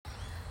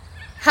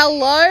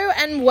Hello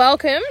and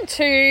welcome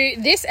to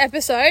this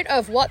episode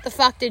of What the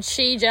Fuck Did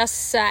She Just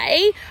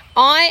Say?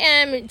 I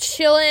am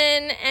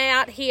chilling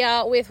out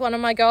here with one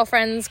of my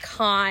girlfriends,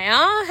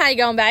 Kaya. How you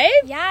going, babe?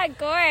 Yeah,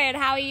 good.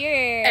 How are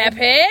you?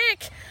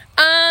 Epic.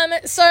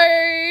 So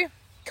Kaya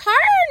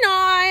and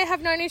I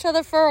have known each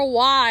other for a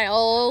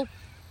while.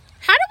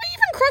 How did we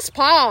even cross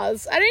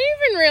paths? I don't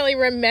even really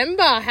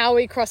remember how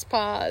we crossed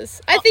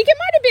paths. I think it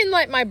might have been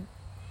like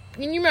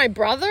you knew my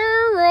brother,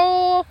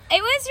 or...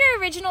 It was your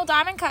original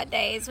Diamond Cut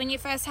days when you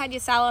first had your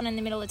salon in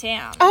the middle of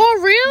town. Oh,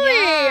 really?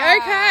 Yeah.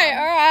 Okay,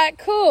 all right,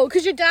 cool.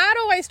 Because your dad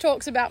always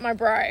talks about my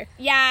bro.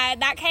 Yeah,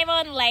 that came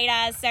on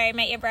later, so I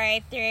met your bro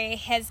through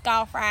his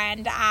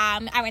girlfriend.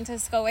 I went to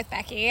school with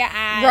Becky, and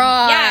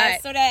Right. yeah,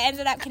 sort of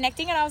ended up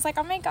connecting, and I was like,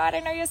 oh my God, I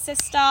know your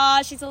sister.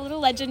 She's a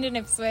little legend in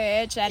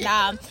Ipswich,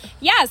 and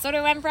yeah, sort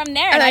of went from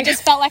there, and I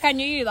just felt like I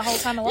knew you the whole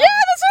time along. Yeah,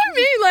 that's what I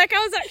mean. Like, I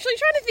was actually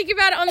trying to think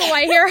about it on the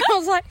way here. I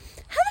was like,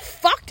 how the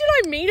fuck did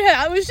I meet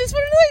her? It was just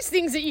one of those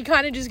things that you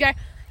kind of just go, hey,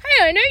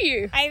 I know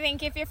you. I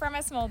think if you're from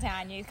a small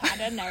town, you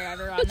kind of know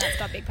everyone that's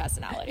got big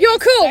personality. You're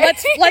cool.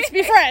 Let's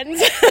be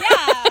friends.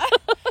 Yeah.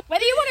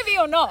 Whether you want to be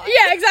or not.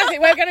 Yeah, exactly.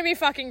 We're going to be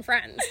fucking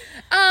friends.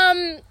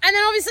 And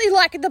then obviously,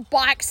 like, the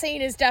bike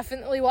scene is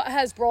definitely what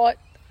has brought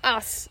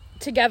us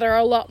together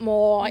a lot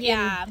more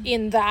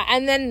in that.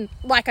 And then,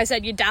 like I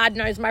said, your dad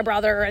knows my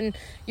brother, and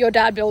your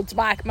dad builds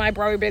bike, my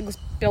bro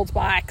builds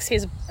bikes,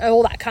 his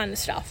all that kind of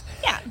stuff.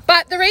 Yeah.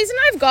 But the reason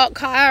I've got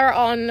Kaya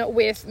on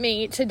with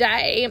me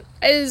today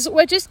is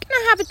we're just going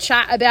to have a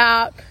chat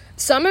about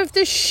some of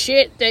the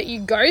shit that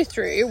you go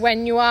through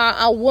when you are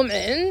a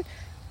woman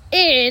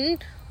in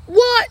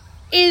what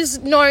is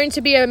known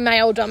to be a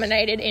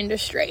male-dominated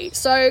industry.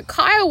 So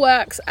Kaya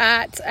works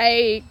at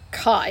a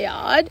car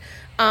yard.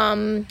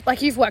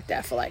 Like, you've worked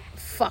there for, like,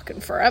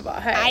 fucking forever,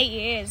 hey? 8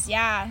 years,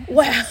 yeah.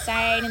 Wow. It's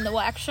insane in the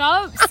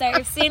workshop. So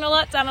we've seen a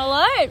lot, done a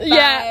lot. But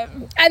yeah.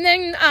 And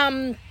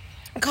then,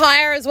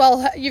 Kaya as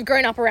well, you've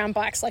grown up around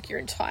bikes, like, your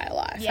entire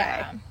life,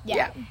 Yeah. hey?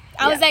 Yeah.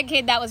 I was that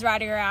kid that was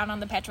riding around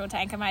on the petrol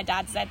tank of my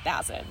dad's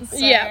Z1000. So,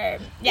 yeah.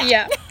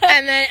 Yeah.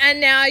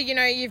 And now, you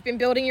know, you've been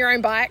building your own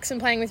bikes and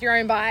playing with your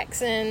own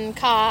bikes and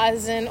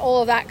cars and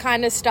all of that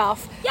kind of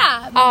stuff.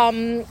 Yeah.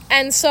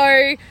 And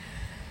so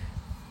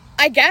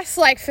I guess,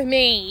 like, for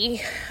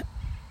me,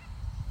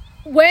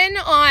 when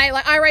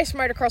I raced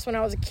motocross when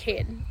I was a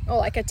kid, or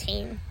like a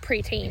teen,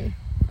 preteen,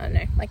 I don't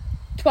know, like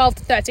 12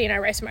 to 13, I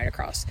raced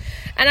motocross.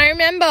 And I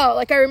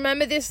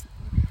remember this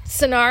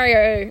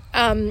scenario.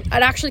 I'd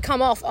actually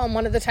come off on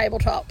one of the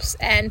tabletops,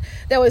 and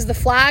there was the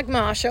flag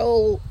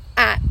marshal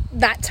at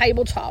that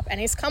tabletop, and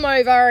he's come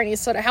over and he's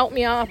sort of helped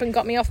me up and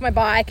got me off my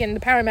bike, and the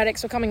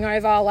paramedics were coming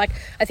over. Like,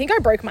 I think I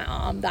broke my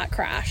arm that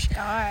crash.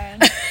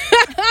 God.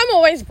 I'm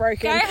always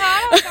broken. Go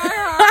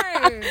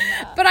home.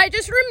 But I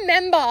just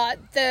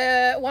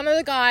remember one of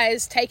the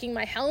guys taking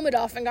my helmet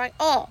off and going,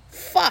 oh,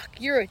 fuck,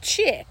 you're a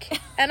chick.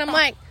 And I'm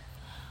like,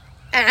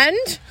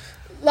 and?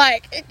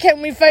 Like,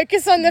 can we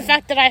focus on the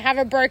fact that I have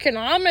a broken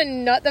arm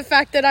and not the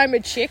fact that I'm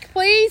a chick,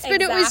 please? But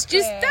Exactly. It was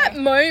just that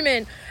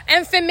moment.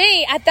 And for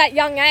me, at that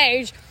young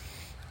age,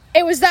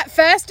 it was that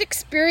first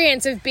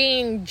experience of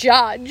being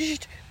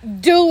judged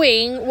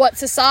doing what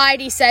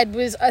society said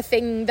was a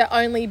thing that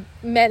only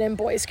men and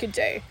boys could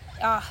do.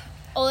 Oh,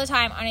 all the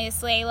time,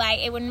 honestly. Like,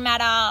 it wouldn't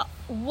matter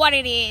what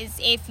it is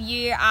if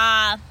you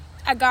are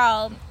a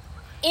girl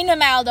in a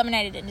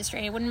male-dominated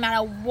industry. It wouldn't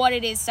matter what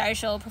it is,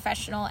 social,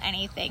 professional,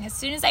 anything. As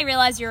soon as they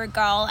realise you're a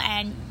girl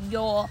and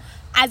you're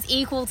as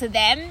equal to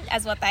them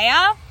as what they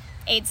are,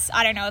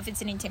 I don't know if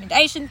it's an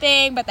intimidation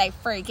thing, but they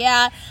freak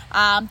out.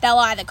 They'll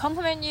either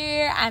compliment you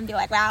and be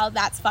like, wow,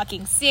 that's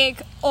fucking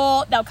sick,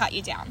 or they'll cut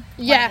you down.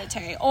 Yeah. One of the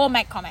two, or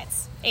make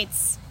comments.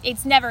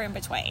 It's never in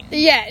between.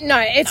 Yeah,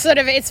 no,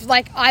 it's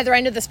like either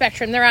end of the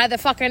spectrum. They're either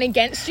fucking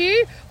against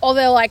you or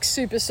they're like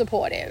super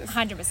supportive.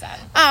 100%.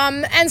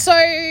 And so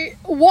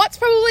what's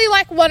probably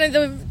like one of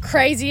the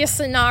craziest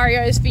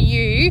scenarios for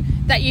you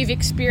that you've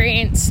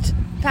experienced,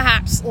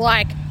 perhaps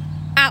like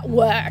at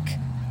work,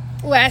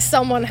 where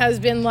someone has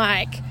been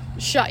like,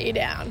 shut you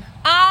down?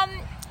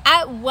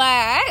 At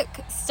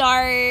work,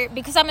 so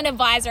because I'm an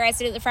advisor, I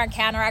sit at the front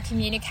counter, I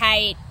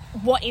communicate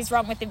what is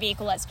wrong with the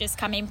vehicle that's just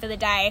come in for the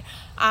day.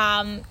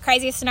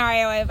 Craziest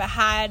scenario I ever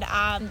had,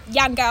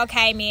 young girl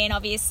came in,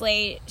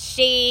 obviously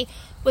she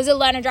was a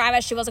learner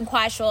driver, she wasn't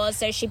quite sure,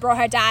 so she brought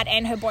her dad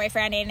and her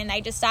boyfriend in, and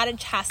they just started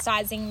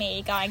chastising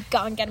me, going,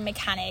 go and get a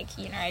mechanic,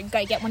 you know,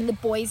 go get one of the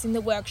boys in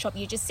the workshop,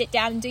 you just sit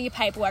down and do your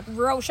paperwork,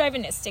 real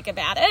chauvinistic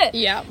about it.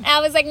 Yeah. And I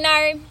was like,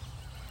 no,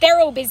 they're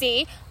all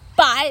busy,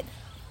 but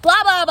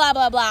blah, blah, blah,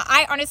 blah, blah.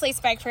 I honestly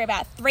spoke for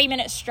about 3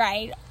 minutes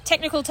straight.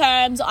 Technical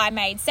terms, I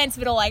made sense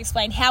of it all. I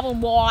explained how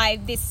and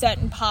why this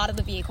certain part of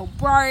the vehicle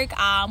broke,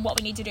 what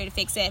we need to do to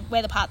fix it,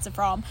 where the parts are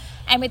from.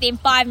 And within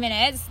 5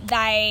 minutes,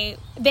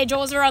 their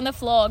jaws were on the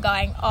floor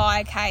going, oh,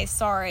 okay,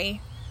 sorry,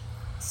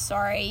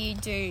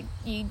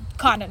 you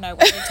kind of know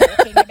what you're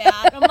talking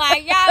about. I'm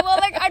like, yeah, well,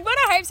 like, I'd want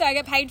to hope so. I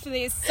get paid for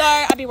this, so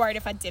I'd be worried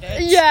if I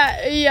didn't.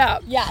 Yeah.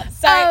 Yeah,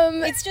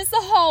 so it's just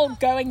the whole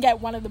go and get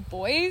one of the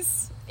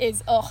boys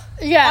is,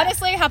 Yeah.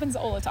 honestly, it happens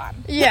all the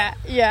time. Yeah,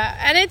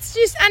 and it's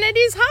just, and it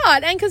is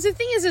hard, and because the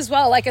thing is as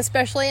well, like,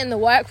 especially in the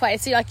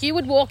workplace, you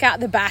would walk out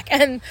the back,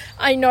 and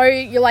I know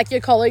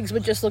your colleagues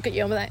would just look at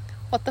you and be like,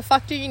 what the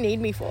fuck do you need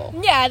me for?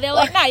 Yeah, they're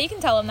like, no, you can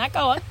tell them that,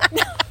 go on.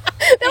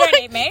 You don't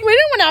need me. We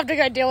don't want to have to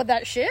go deal with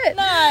that shit.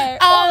 No.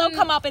 Or they'll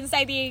come up and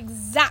say the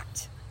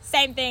exact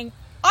same thing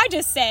I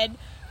just said,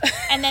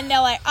 and then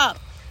they're like, oh,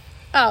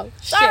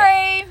 shit.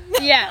 sorry.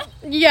 Yeah.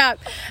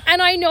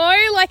 And I know,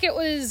 like, it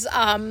was,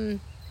 I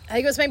think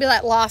it was maybe,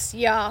 like, last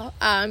year,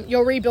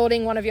 you're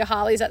rebuilding one of your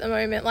Harleys at the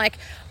moment. Like,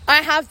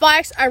 I have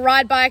bikes, I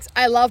ride bikes,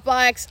 I love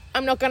bikes.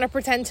 I'm not going to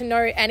pretend to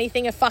know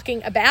anything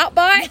about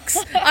bikes.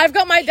 I've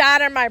got my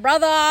dad and my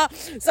brother,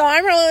 so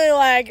I'm really,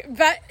 like,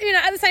 but, you know,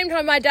 at the same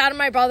time, my dad and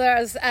my brother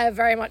is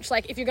very much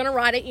like, if you're going to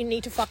ride it, you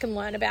need to fucking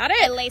learn about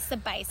it. At least the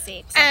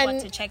basics of what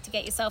to check to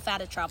get yourself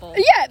out of trouble.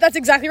 Yeah, that's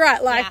exactly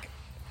right. Like,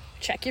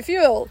 check your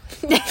fuel.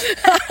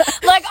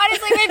 Like,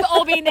 honestly, we've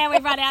all been there.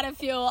 We've run out of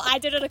fuel. I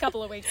did it a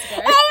couple of weeks ago.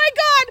 Oh my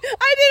god,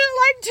 I did it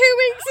like 2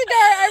 weeks ago.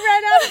 I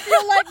ran out of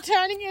fuel, like,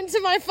 turning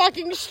into my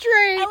fucking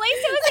street. At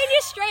least it was in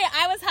your street.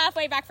 I was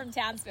halfway back from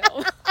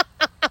Townsville.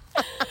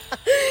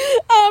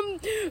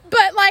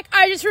 But, like,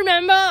 I just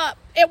remember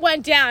it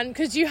went down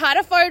because you had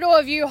a photo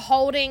of you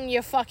holding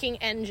your fucking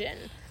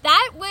engine.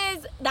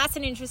 That's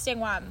an interesting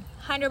one.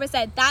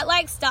 100%. That,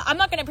 like, stuff. I'm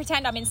not going to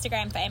pretend I'm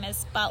Instagram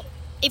famous, but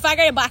if I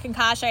go to bike and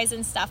car shows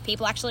and stuff,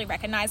 people actually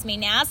recognize me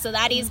now. So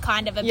that is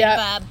kind of a bit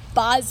of a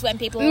buzz when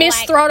people Miss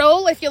like,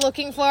 Throttle, if you're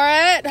looking for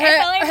it.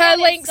 Her her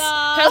links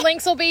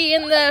will be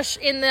in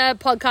the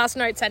podcast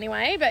notes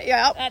anyway. But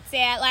yeah, that's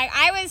it. Like,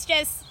 I was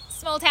just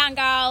small town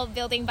girl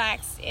building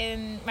bikes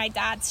in my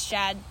dad's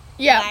shed.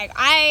 Yeah, like,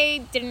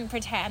 I didn't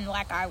pretend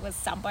like I was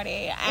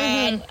somebody,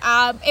 and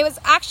it was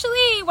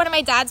actually one of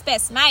my dad's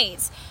best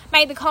mates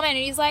made the comment,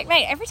 and he's like,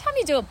 mate, every time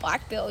you do a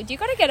bike build, you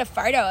got to get a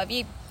photo of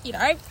you, you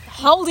know,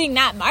 holding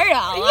that motor.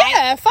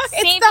 Yeah, fuck,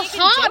 it's the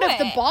heart of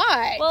the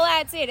bike. Well,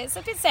 that's it. It's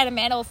a bit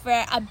sentimental for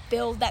a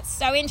build that's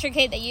so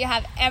intricate that you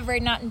have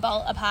every nut and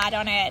bolt apart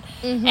on it.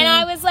 And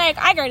I was like,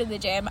 I go to the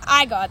gym,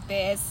 I got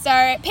this.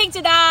 So picked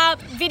it up,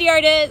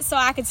 videoed it so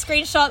I could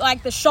screenshot,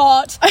 like, the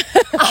shot.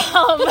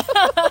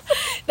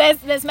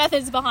 There's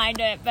methods behind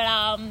it, but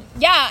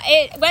yeah,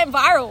 it went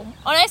viral.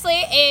 Honestly,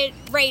 it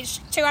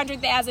reached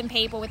 200,000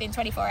 people within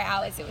 24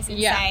 hours. It was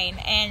insane.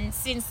 And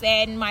since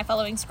then, my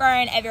following's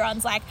grown.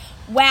 Everyone's like,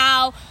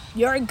 wow,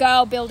 you're a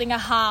girl building a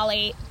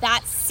Harley,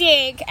 that's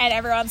sick, and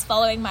everyone's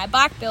following my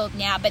bike build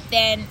now. But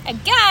then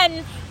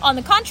again, on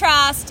the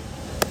contrast,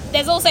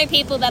 there's also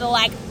people that are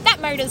like,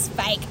 that motor's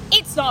fake,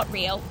 it's not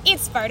real,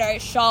 it's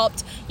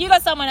photoshopped, you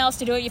got someone else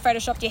to do it, you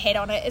photoshopped your head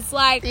on it. It's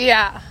like,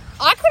 yeah,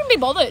 I couldn't be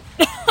bothered.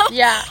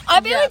 Yeah. I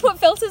barely put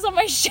filters on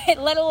my shit,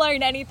 let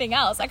alone anything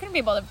else. I couldn't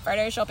be bothered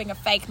photoshopping a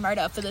fake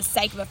motor for the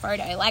sake of a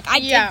photo. Like, I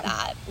did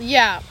that.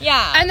 Yeah.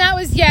 Yeah. And that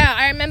was,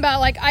 I remember,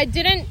 like, I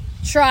didn't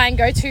try and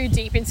go too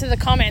deep into the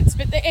comments,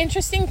 but the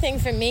interesting thing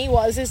for me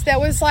was there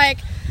was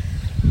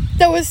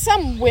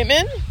some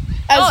women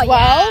as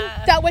well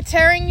that were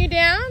tearing you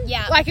down.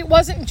 Yeah. Like, it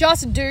wasn't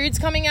just dudes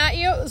coming at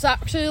you. It was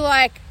actually,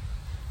 like,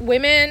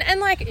 women. And,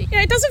 like, you know,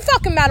 it doesn't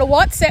fucking matter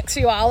what sex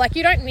you are. Like,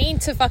 you don't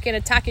need to fucking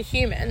attack a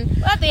human.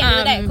 Well, at the end of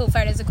the day, a cool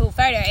photo is a cool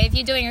photo. If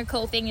you're doing a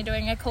cool thing, you're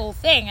doing a cool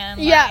thing.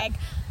 And, like,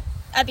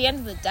 at the end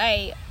of the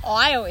day,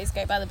 I always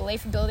go by the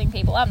belief of building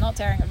people up, not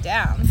tearing them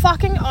down.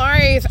 Fucking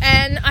oath.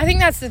 And I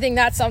think that's the thing.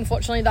 That's,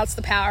 unfortunately, that's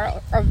the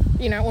power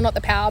of, you know, well, not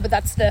the power, but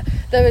that's the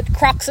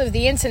crux of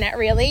the internet,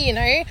 really, you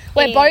know.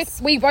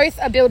 We both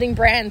are building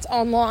brands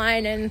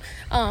online, and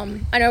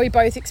I know we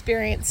both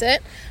experience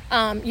it.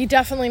 You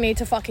definitely need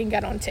to fucking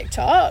get on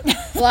TikTok.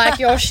 Like,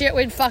 your shit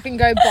would fucking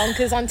go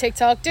bonkers on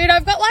TikTok. Dude,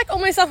 I've got, like,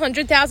 almost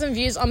 100,000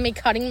 views on me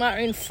cutting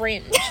my own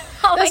fringe.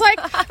 There's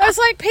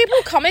like people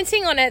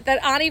commenting on it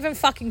that aren't even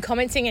fucking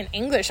commenting in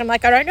English. I'm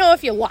like, I don't know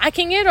if you're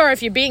liking it or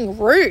if you're being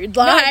rude.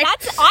 Like, no,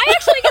 I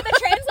actually get the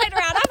translator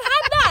out. I've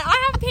had that.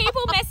 I have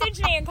people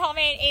message me and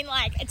comment in,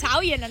 like,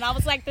 Italian, and I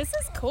was like, this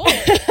is cool.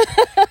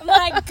 I'm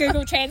like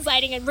Google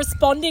translating and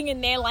responding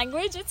in their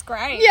language. It's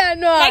great. Yeah,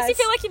 nice. Makes you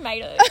feel like you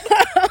made it.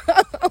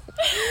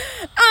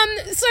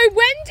 So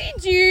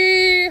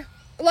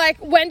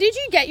when did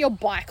you get your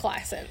bike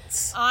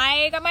license?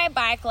 I got my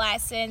bike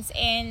license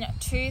in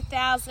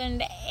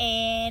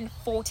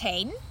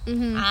 2014.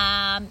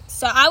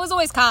 So I was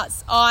always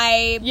cars.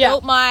 I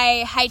built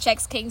my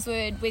HX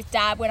Kingswood with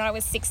Dad when I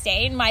was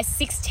 16. My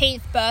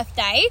 16th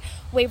birthday,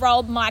 we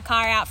rolled my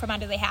car out from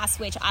under the house,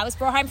 which I was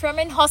brought home from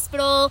in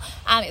hospital.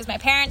 It was my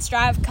parents'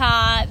 drive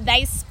car.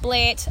 They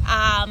split.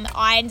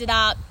 I ended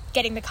up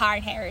getting the car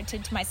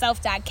inherited to myself.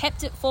 Dad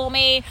kept it for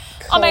me.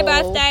 Cool. On my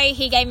birthday,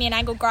 he gave me an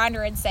angle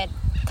grinder and said,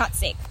 cut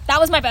sick. That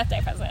was my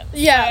birthday present.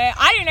 Yeah. So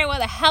I didn't know what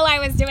the hell I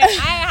was doing. I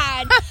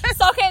had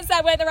sockets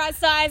that were the right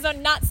size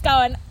on nuts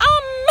going,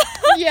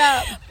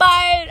 Yeah. But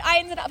I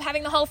ended up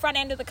having the whole front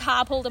end of the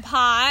car pulled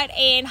apart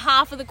and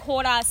half of the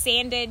quarter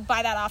sanded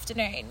by that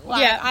afternoon.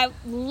 Like, Yeah. I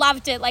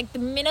loved it. Like, the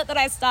minute that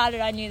I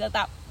started, I knew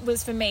that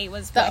was for me,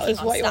 was That working was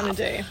on what you stuff. want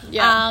to do.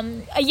 Yeah.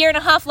 A year and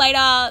a half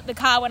later, the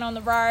car went on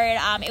the road.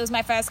 It was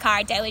my first car.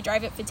 I daily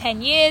drove it for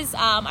 10 years.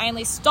 I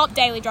only stopped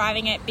daily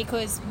driving it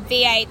because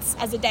V8s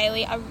as a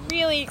daily are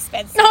really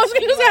expensive. I was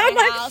going to say, I'm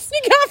like, House. you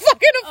can't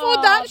fucking afford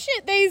Oh. that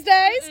shit these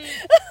days.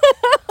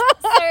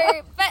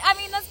 So, but I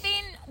mean,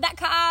 that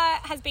car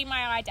has been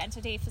my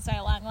identity for so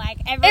long. Like,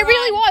 everyone, It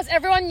really was.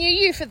 Everyone knew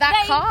you for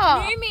that they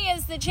car. knew me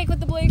as the chick with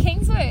the blue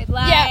Kingswood.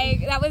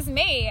 Like, that was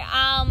me.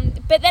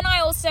 But then I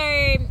also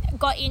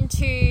got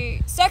into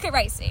circuit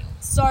racing.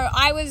 So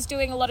I was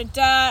doing a lot of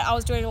dirt. I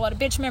was doing a lot of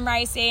bitumen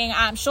racing,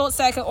 short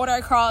circuit,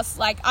 autocross.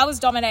 Like, I was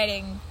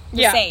dominating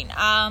the scene.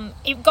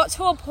 It got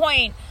to a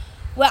point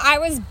where I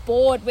was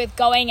bored with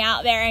going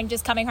out there and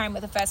just coming home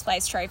with a first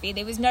place trophy.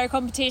 There was no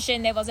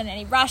competition. There wasn't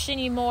any rush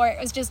anymore.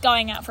 It was just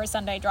going out for a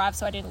Sunday drive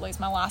so I didn't lose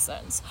my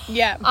license.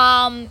 Yeah.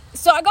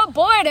 So I got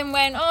bored and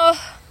went, kind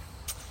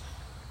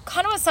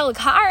of want to sell a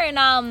car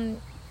and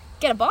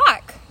get a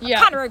bike. Yeah.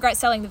 I kind of regret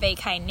selling the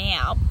VK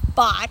now,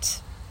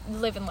 but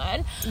live and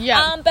learn.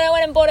 Yeah. But I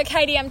went and bought a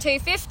KTM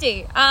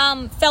 250.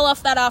 Fell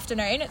off that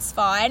afternoon. It's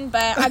fine,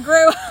 but I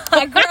grew up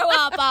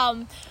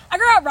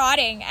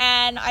riding,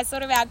 and I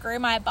sort of outgrew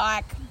my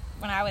bike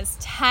when I was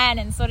 10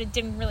 and sort of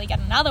didn't really get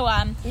another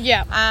one.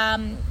 Yeah.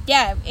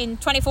 In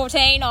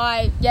 2014,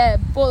 I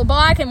bought the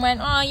bike and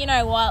went, oh, you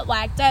know what,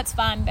 like, dirt's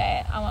fun, but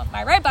I want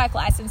my road bike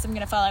license. I'm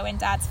going to follow in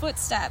Dad's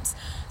footsteps.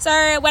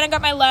 So when I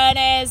got my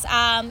learners,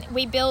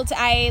 we built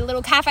a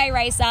little cafe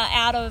racer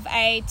out of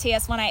a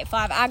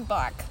TS185 ag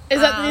bike.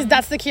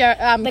 That's the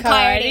the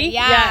Coyote?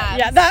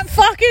 Yeah. That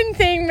fucking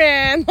thing,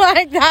 man.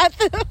 Like, that's...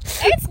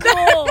 It's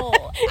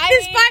cool.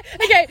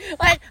 Okay,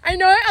 like, I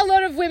know a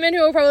lot of women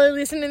who are probably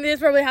listening to this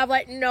probably have,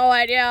 like, no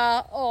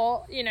idea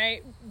or, you know,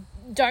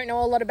 don't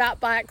know a lot about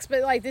bikes,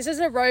 but, like, this is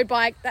a road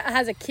bike that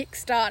has a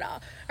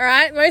Kickstarter, all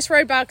right? Most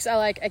road bikes are,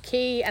 like, a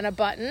key and a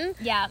button.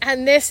 Yeah.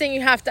 And this thing,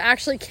 you have to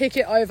actually kick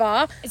it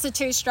over It's a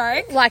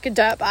 2-stroke. like a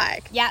dirt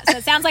bike. Yeah, so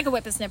it sounds like a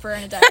whippersnipper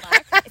in a dirt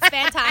bike. It's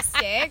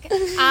fantastic.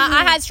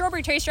 I had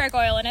strawberry 2-stroke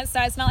oil in it, so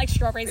it's not like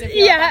strawberries if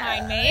you're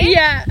behind me.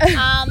 Yeah.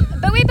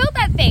 But we built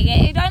that thing.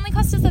 It only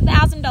cost us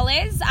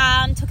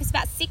 $1,000. Took us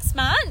about 6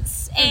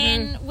 months,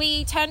 and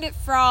we turned it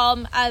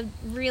from a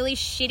really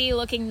shitty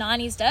looking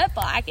 90s dirt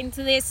bike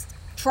into this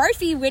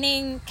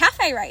trophy-winning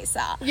cafe racer.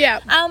 Yeah.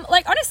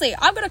 Like, honestly,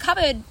 I've got a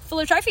cupboard full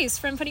of trophies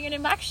from putting it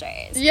in back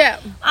shows. Yeah.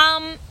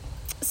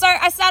 So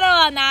I started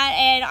on that,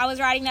 and I was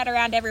riding that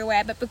around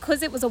everywhere, but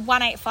because it was a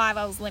 185,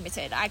 I was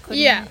limited. I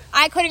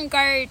couldn't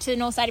go to the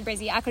north side of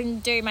Brizzy. I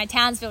couldn't do my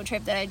Townsville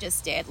trip that I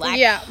just did. Like,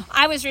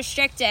 I was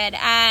restricted.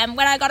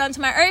 When I got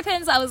onto my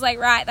opens, I was like,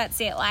 right, that's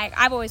it. Like,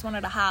 I've always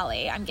wanted a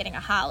Harley. I'm getting a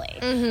Harley.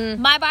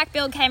 Mm-hmm. My bike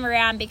build came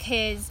around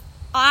because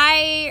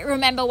I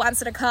remember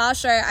once at a car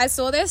show, I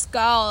saw this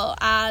girl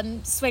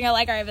swing her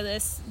leg over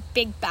this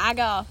big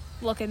bagger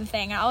looking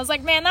thing. I was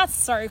like, man, that's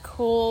so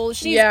cool.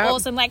 She's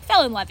awesome. Like,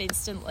 fell in love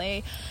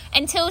instantly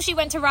until she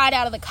went to ride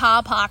out of the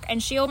car park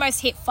and she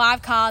almost hit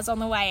 5 cars on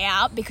the way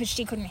out because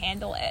she couldn't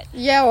handle it.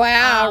 Yeah,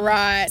 wow,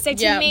 right. So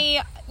to me,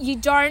 you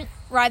don't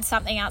ride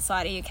something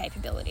outside of your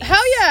capabilities.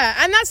 Hell yeah.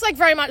 And that's, like,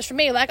 very much for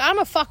me. Like, I'm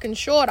a fucking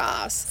short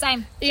ass.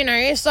 Same. You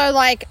know, so,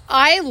 like,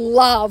 I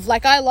love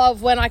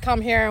when I come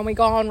here and we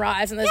go on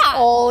rides and there's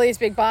all these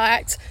big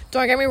bikes.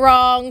 Don't get me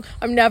wrong,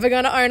 I'm never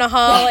going to own a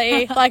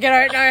Harley. Like,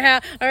 I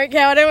don't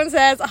care what anyone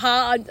says.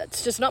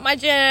 It's just not my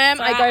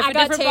jam. I go for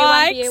different bikes.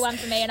 One for you, one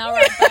for me, and I'll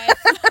ride both.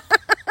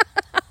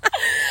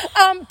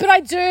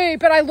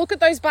 But I look at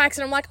those bikes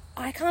and I'm like,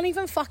 I can't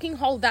even fucking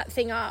hold that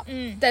thing up.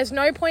 There's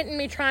no point in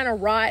me trying to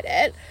ride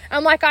it.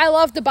 I'm like, I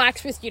love the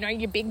bikes with, you know,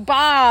 your big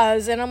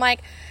bars. And I'm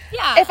like,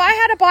 if I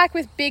had a bike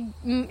with big,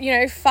 you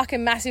know,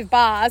 fucking massive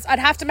bars, I'd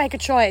have to make a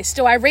choice.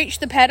 Do I reach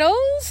the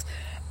pedals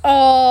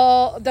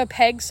or the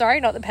pegs? Sorry,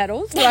 not the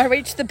pedals. Do I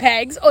reach the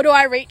pegs or do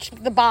I reach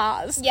the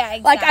bars? Yeah,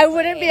 exactly. Like, I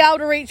wouldn't be able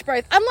to reach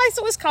both unless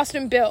it was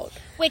custom built.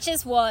 Which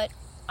is what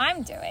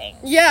I'm doing.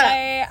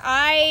 Yeah. So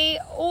I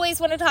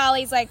always wanted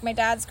Harleys. Like, my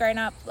dad's grown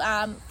up.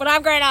 When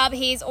I've grown up,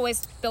 he's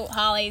always built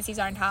Harleys. He's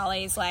owned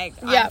Harleys. Like,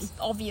 I've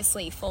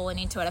obviously fallen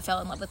into it. I fell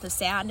in love with the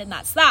sound, and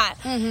that's that.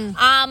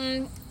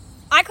 Mm-hmm.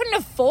 I couldn't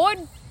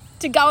afford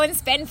to go and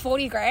spend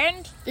 40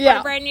 grand on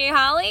a brand new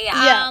Harley.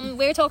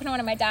 We were talking to one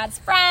of my dad's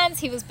friends.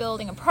 He was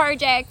building a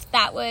project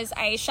that was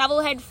a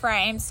shovel head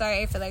frame.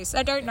 So for those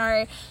that don't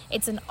know,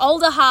 it's an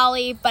older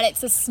Harley, but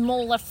it's a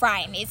smaller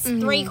frame. It's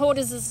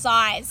 3/4 the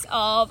size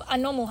of a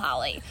normal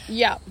Harley.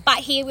 Yeah. But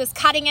he was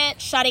cutting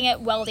it, shutting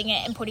it, welding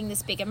it, and putting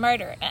this bigger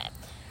motor in it.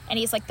 And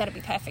he's like, that'd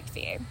be perfect for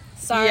you.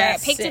 So I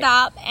picked it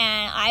up,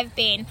 and I've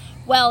been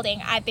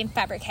welding, I've been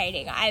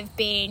fabricating, I've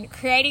been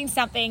creating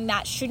something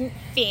that shouldn't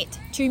fit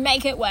to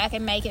make it work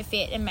and make it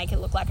fit and make it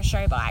look like a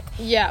show bike.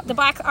 Yeah. The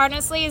bike,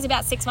 honestly, is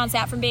about 6 months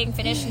out from being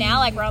finished now.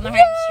 Like, we're on the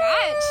home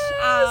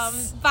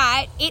stretch.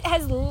 But it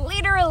has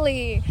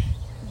literally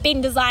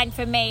been designed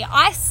for me.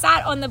 I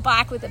sat on the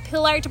bike with a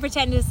pillow to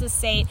pretend as the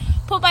seat,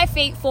 put my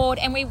feet forward,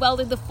 and we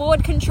welded the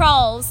forward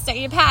controls, so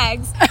your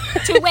pegs,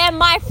 to where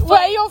my foot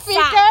Where your feet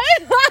sat. go?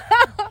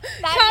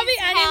 That Can't be is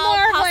any hell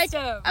more of like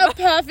custom. a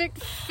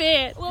perfect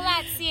fit. Well,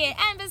 that's it.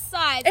 And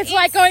besides, It's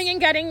like going and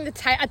getting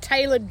a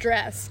tailored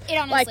dress. It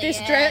honestly like this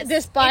is.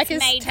 this bike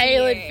It's is made for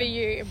tailored you. for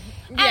you.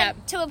 And Yeah.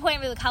 to a point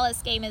with the colour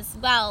scheme as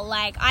well.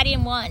 Like, I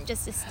didn't want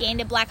just a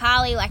standard black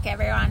Harley like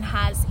everyone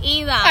has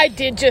either. I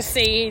did just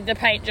see the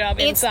paint job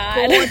It's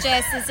inside.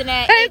 gorgeous, isn't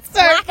it? It's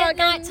so black fucking- at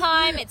night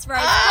time. It's rose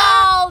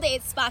gold.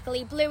 It's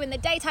sparkly blue in the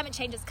daytime. It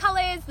changes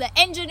colours. The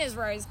engine is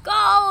rose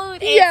gold.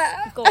 It's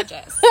Yeah.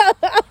 gorgeous.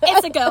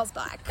 It's a girl's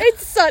bike.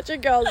 It's such a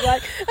girl's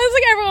bike. It's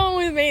like everyone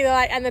with me, they're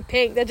like, and the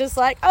pink, they're just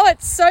like, oh,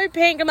 it's so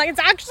pink. I'm like, it's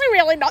actually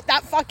really not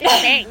that fucking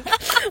pink.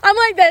 I'm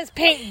like, there's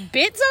pink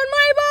bits on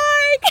my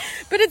bike,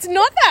 but it's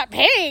not that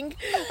pink.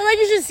 I'm like,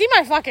 you should see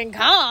my fucking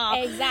car.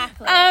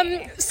 Exactly.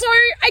 So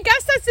I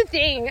guess that's the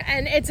thing,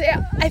 and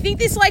I think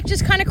this like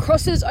just kind of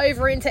crosses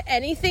over into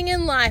anything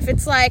in life.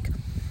 It's like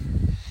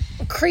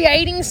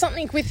creating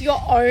something with your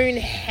own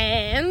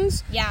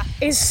hands Yeah.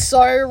 is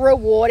so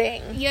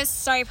rewarding. You're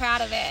so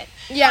proud of it.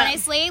 Yeah.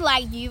 Honestly,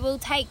 like, you will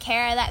take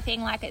care of that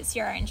thing like it's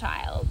your own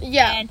child.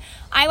 Yeah. And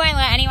I won't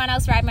let anyone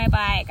else ride my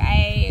bike.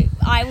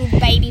 I will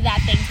baby that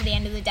thing to the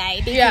end of the day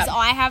because Yeah.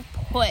 I have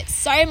put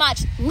so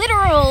much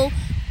literal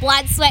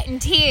blood, sweat,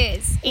 and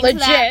tears into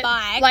that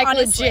bike. like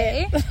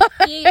honestly.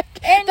 legit.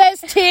 And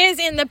There's tears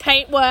in the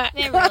paintwork.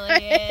 there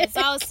really is.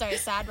 I was so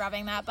sad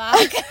rubbing that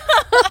bike.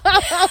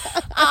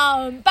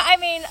 But I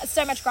mean,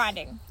 so much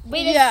grinding.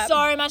 We did Yeah.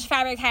 so much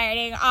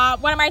fabricating.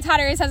 One of my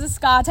tattoos has a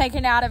scar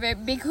taken out of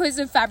it because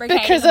of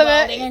fabricating, Because and of it.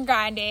 welding and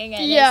grinding.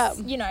 And Yeah.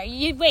 it's, you know,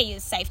 you wear your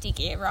safety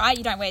gear, right?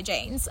 You don't wear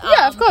jeans.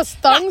 Yeah, of course.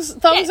 Thongs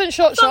and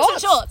short thongs shorts.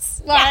 and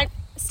shorts. Like, yeah.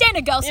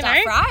 Standard girl stuff,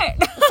 know. right?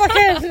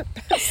 fucking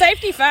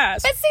safety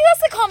first. But see,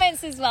 that's the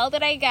comments as well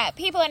that I get.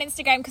 People on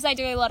Instagram, because I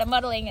do a lot of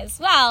modelling as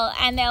well,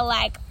 and they're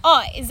like,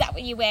 oh, is that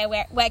what you wear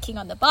working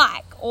on the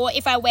bike? Or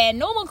if I wear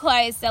normal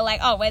clothes, they're like,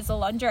 oh, where's the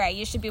lingerie?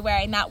 You should be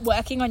wearing that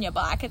working on your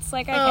bike. It's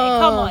like, okay,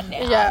 come on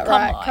now.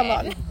 Yeah, come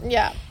on.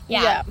 Yeah.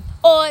 Yeah.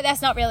 Or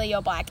that's not really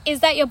your bike.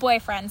 Is that your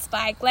boyfriend's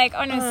bike? Like,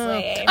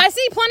 honestly. I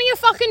see plenty of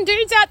fucking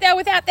dudes out there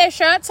without their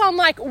shirts on,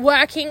 like,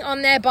 working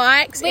on their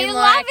bikes. we in,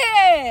 love like,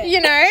 it.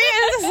 You know? And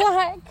it's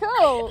like,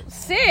 cool.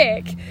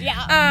 Sick.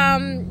 Yeah.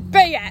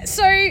 But yeah,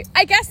 so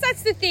I guess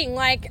that's the thing.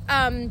 Like,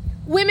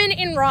 women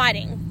in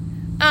riding.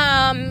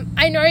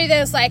 I know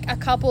there's, like, a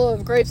couple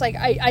of groups. Like,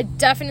 I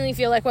definitely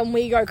feel like when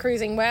we go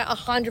cruising, we're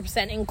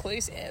 100%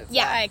 inclusive.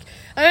 Yeah.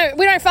 Like,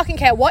 we don't fucking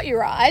care what you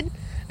ride.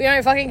 We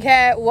don't fucking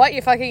care what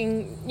your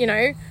fucking, you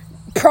know,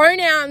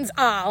 pronouns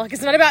are. Like,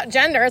 it's not about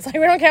gender. It's like,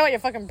 we don't care what your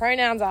fucking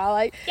pronouns are.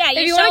 Like, Yeah,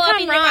 if you wanna show up come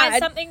and you ride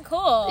something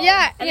cool.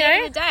 Yeah, At you the end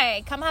know? of the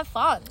day, come have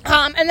fun.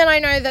 And then I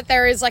know that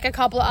there is, like, a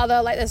couple of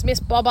other, like, there's Miss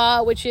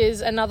Bobba, which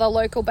is another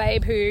local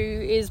babe who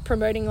is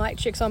promoting, like,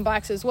 chicks on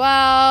bikes as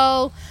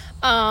well.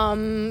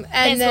 And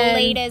There's then,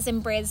 leaders in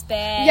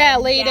Brisbane. Yeah,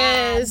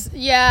 leaders.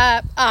 Yeah.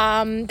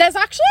 There's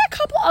actually a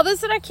couple others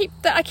that I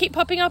keep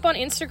popping up on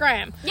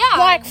Instagram. Yeah.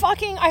 Like,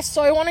 fucking, I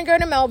so want to go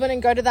to Melbourne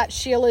and go to that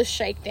Sheila's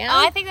Shakedown.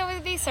 I think that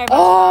would be so much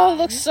Oh, fun.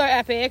 it looks so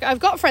epic. I've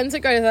got friends that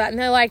go to that and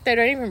they're like, they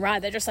don't even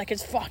ride. They're just like,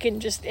 it's fucking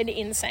just an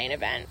insane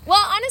event.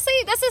 Well, honestly,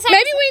 that's the same.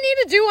 Maybe we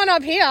need to do one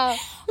up here.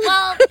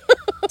 Well,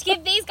 to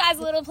give these guys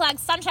a little plug,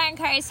 Sunshine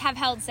Coast have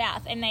held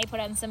south and they put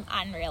on some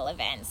unreal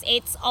events.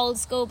 It's old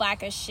school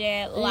biker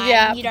shit. Like,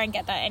 Yeah. you don't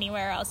get that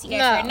anywhere else. You go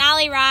No. for a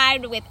gnarly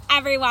ride with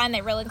everyone.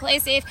 They're real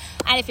inclusive.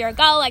 And if you're a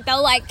girl, like,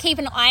 they'll, like, keep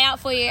an eye out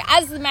for you.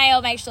 As the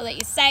male, make sure that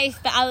you're safe.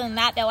 But other than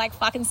that, they're like,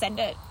 fucking send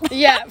it.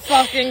 Yeah,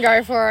 fucking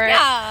go for it.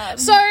 Yeah.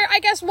 So I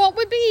guess what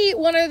would be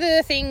one of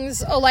the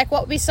things, or like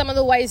what would be some of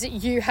the ways that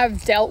you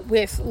have dealt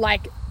with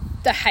like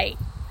the hate?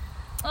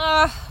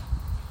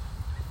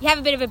 You have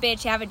a bit of a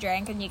bitch, you have a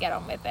drink, and you get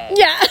on with it.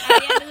 Yeah. At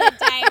the end of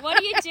the day, what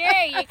do?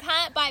 You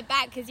can't bite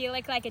back because you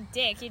look like a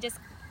dick. You just...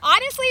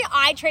 Honestly,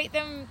 I treat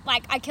them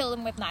like I kill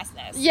them with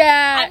niceness.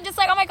 Yeah. I'm just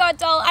like, oh my God,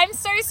 doll, I'm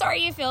so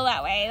sorry you feel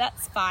that way.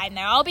 That's fine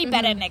though. I'll be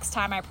better next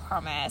time, I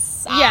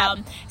promise. Yeah.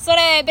 Sort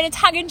of a bit of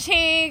tongue in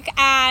cheek,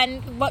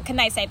 and what can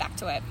they say back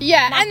to it?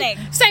 Yeah, Nothing.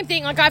 and same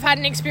thing. Like, I've had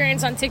an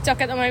experience on TikTok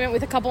at the moment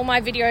with a couple of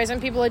my videos,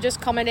 and people are just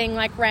commenting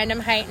like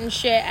random hate and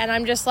shit, and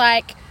I'm just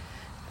like,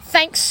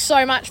 thanks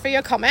so much for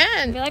your comment.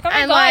 Be like, oh my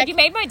And, God, like, you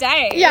made my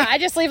day. yeah, I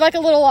just leave like a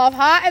little love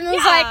heart, and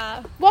it's Yeah.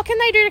 like, what can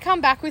they do to come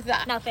back with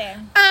that?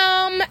 Nothing.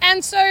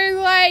 And so,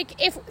 like,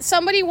 if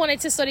somebody wanted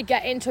to sort of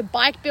get into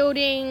bike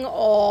building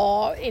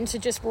or into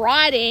just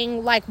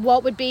riding, like,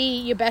 what would be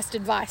your best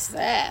advice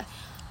there?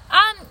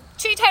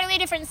 Two totally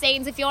different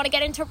scenes. If you want to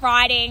get into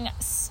riding,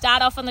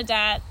 start off on the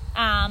dirt.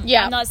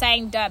 Yeah. I'm not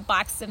saying dirt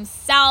bikes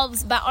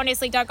themselves, but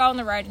honestly, don't go on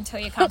the road until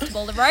you're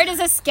comfortable. The road is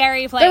a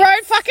scary place. The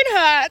road fucking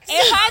hurts.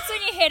 It hurts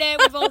when you hit it.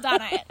 We've all done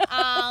it.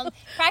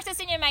 Practice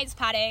in your mate's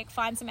paddock.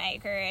 Find some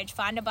acreage.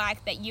 Find a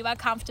bike that you are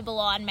comfortable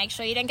on. Make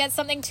sure you don't get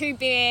something too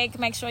big.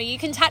 Make sure you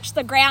can touch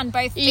the ground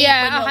both feet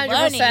Yeah, when you're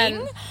 100%.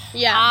 learning.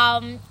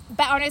 Yeah.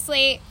 But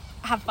honestly,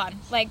 have fun.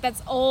 Like,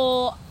 that's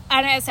all.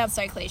 I know it sounds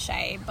so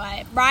cliche,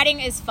 but riding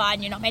is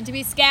fun. You're not meant to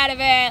be scared of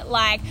it.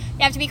 Like,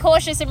 you have to be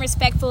cautious and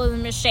respectful of the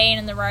machine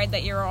and the road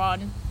that you're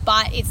on.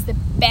 But it's the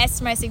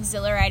best, most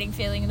exhilarating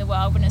feeling in the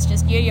world when it's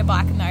just you, your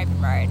bike, and the open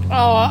road.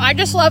 Oh, I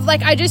just love,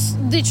 like, I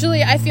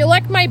feel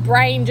like my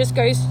brain just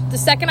goes, the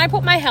second I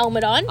put my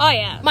helmet on. Oh,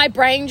 yeah. My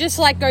brain just,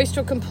 like, goes to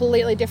a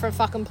completely different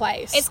fucking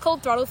place. It's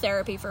called throttle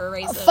therapy for a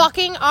reason.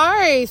 Fucking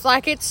oath.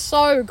 Like, it's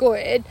so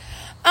good.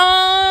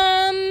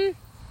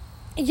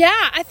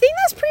 Yeah, I think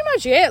that's pretty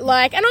much it.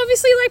 Like, and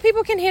obviously, like,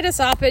 people can hit us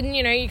up and,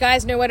 you know, you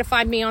guys know where to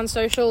find me on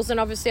socials, and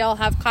obviously I'll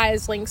have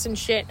Kaya's links and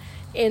shit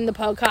in the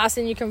podcast,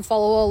 and you can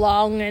follow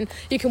along and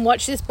you can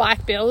watch this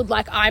bike build.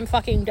 Like, I'm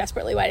fucking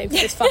desperately waiting for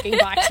this fucking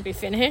bike to be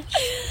finished.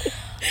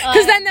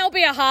 Because then there'll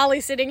be a Harley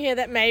sitting here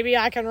that maybe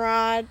I can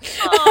ride.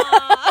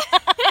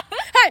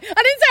 Hey, I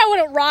didn't say I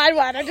wouldn't ride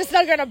one. I'm just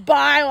not going to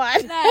buy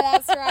one. No,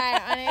 that's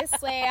right.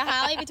 Honestly, a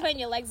Harley between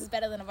your legs is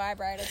better than a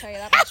vibrator. I'll tell you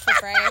that much for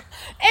free.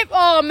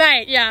 Oh,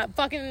 mate, yeah,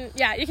 fucking,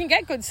 yeah, you can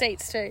get good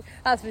seats too.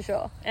 That's for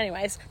sure.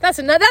 Anyways, that's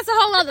a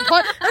whole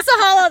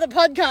other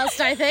podcast,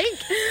 I think.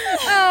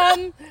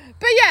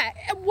 But yeah,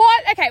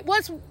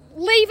 let's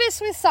leave us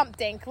with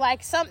something,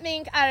 like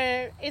something, I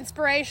don't know,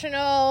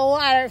 inspirational.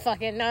 I don't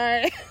fucking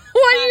know.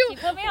 You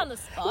put me on the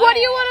spot. What do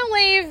you want to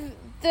leave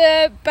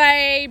the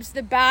babes,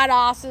 the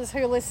badasses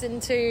who listen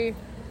to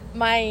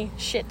my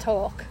shit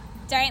talk?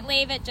 Don't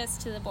leave it just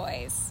to the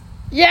boys.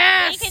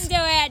 Yes! We can do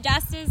it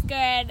just as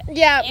good.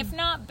 Yeah. If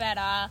not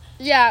better.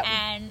 Yeah.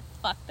 And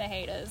fuck the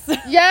haters.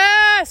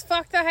 Yes!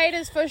 Fuck the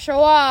haters for sure.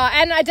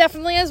 And I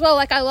definitely as well,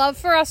 like, I love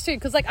for us too,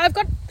 because, like, I've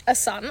got a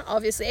son,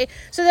 obviously.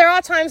 So there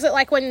are times that,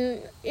 like,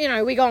 when, you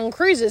know, we go on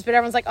cruises, but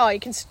everyone's like, oh, you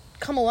can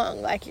come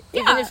along. Like,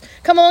 even if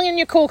come along in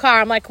your cool car.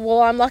 I'm like,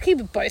 well, I'm lucky,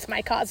 but both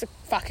my cars are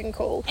fucking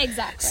cool.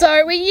 Exactly.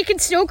 So you can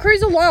still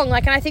cruise along.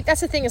 Like, and I think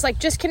that's the thing, is, like,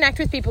 just connect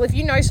with people. If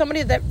you know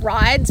somebody that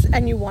rides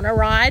and you want to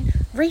ride,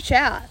 reach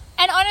out.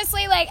 And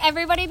honestly, like,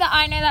 everybody that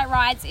I know that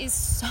rides is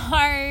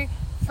so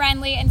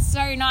friendly and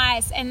so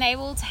nice, and they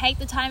will take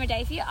the time of day.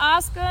 If you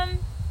ask them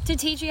to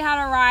teach you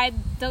how to ride,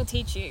 they'll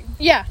teach you.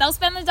 Yeah. They'll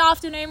spend the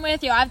afternoon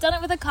with you. I've done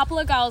it with a couple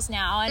of girls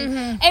now,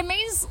 and it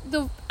means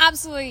the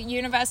absolute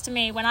universe to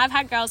me when I've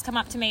had girls come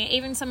up to me,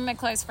 even some of my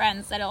close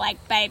friends, that are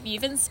like, babe,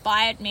 you've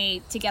inspired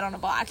me to get on a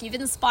bike. You've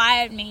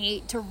inspired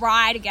me to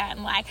ride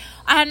again. Like,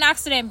 I had an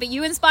accident, but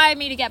you inspired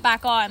me to get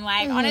back on.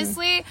 Like,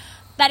 honestly,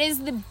 that is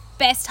the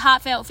best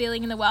heartfelt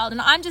feeling in the world,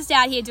 and I'm just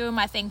out here doing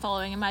my thing,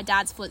 following in my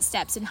dad's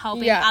footsteps and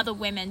helping other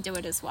women do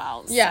it as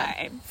well.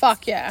 Yeah. So,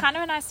 fuck yeah. kind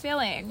of a nice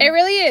feeling. It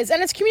really is.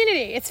 And it's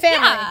community. It's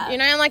family. You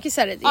know, and like you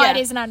said, it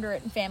is an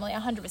underwritten family,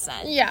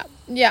 100%.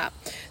 Yeah.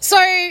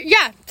 So,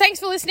 yeah,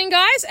 thanks for listening,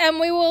 guys, and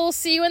we will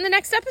see you in the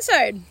next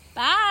episode.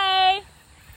 Bye.